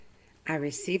I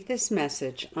received this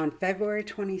message on February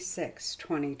 26,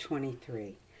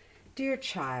 2023. Dear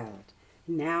child,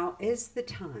 now is the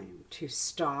time to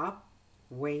stop,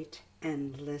 wait,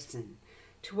 and listen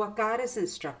to what God is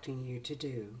instructing you to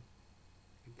do.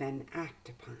 Then act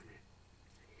upon it.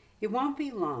 It won't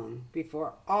be long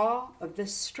before all of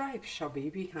this strife shall be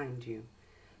behind you.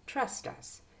 Trust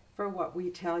us, for what we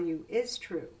tell you is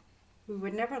true. We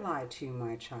would never lie to you,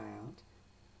 my child.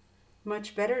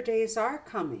 Much better days are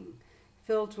coming,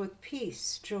 filled with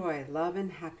peace, joy, love,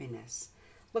 and happiness.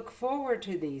 Look forward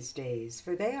to these days,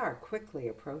 for they are quickly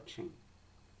approaching.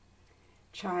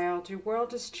 Child, your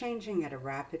world is changing at a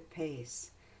rapid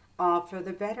pace, all for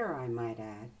the better, I might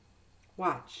add.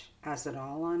 Watch as it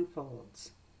all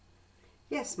unfolds.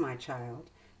 Yes, my child,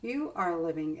 you are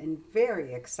living in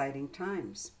very exciting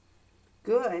times.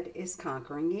 Good is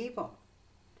conquering evil.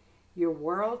 Your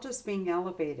world is being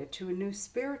elevated to a new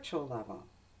spiritual level.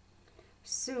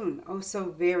 Soon, oh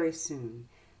so very soon,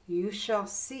 you shall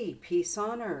see peace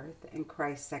on earth and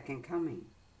Christ's second coming.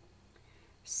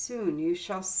 Soon you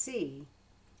shall see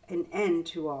an end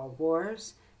to all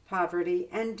wars, poverty,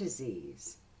 and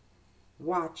disease.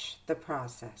 Watch the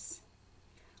process.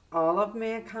 All of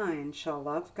mankind shall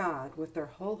love God with their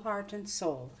whole heart and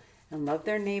soul and love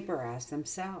their neighbor as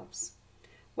themselves.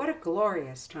 What a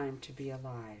glorious time to be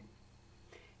alive.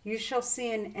 You shall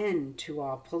see an end to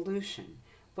all pollution,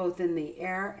 both in the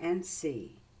air and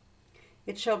sea.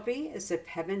 It shall be as if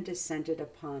heaven descended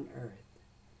upon earth.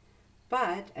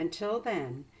 But until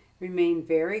then, remain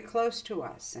very close to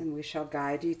us, and we shall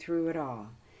guide you through it all.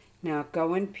 Now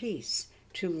go in peace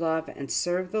to love and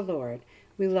serve the Lord.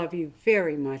 We love you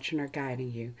very much and are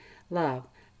guiding you. Love,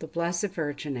 the Blessed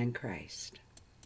Virgin and Christ.